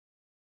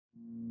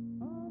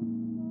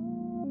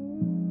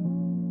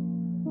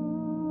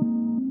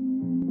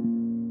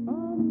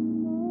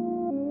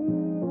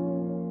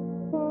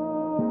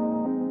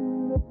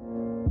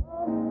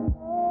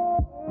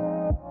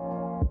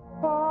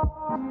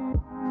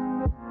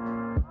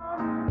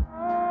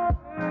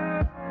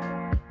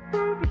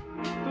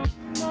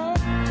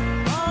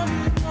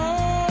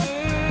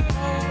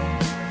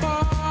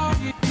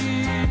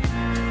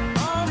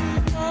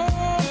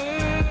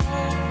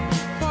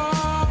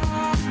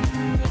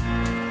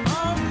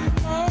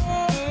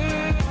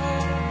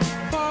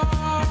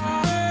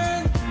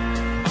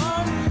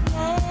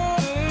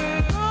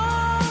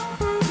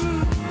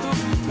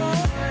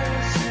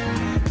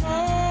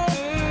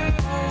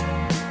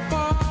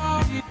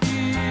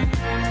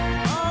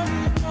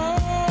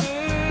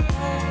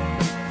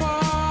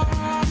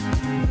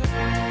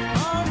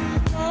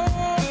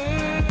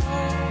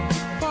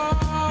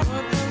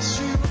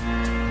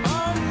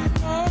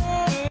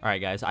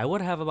Alright guys, I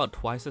would have about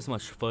twice as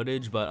much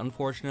footage, but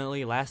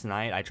unfortunately last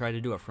night I tried to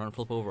do a front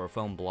flip over a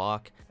foam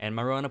block, and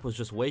my run up was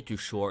just way too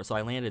short, so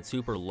I landed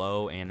super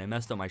low and it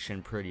messed up my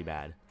shin pretty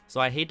bad. So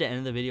I hate to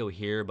end the video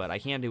here, but I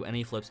can't do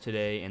any flips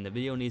today, and the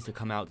video needs to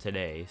come out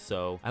today,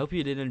 so I hope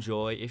you did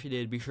enjoy. If you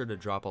did, be sure to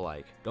drop a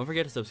like. Don't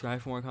forget to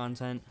subscribe for more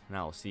content, and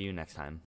I will see you next time.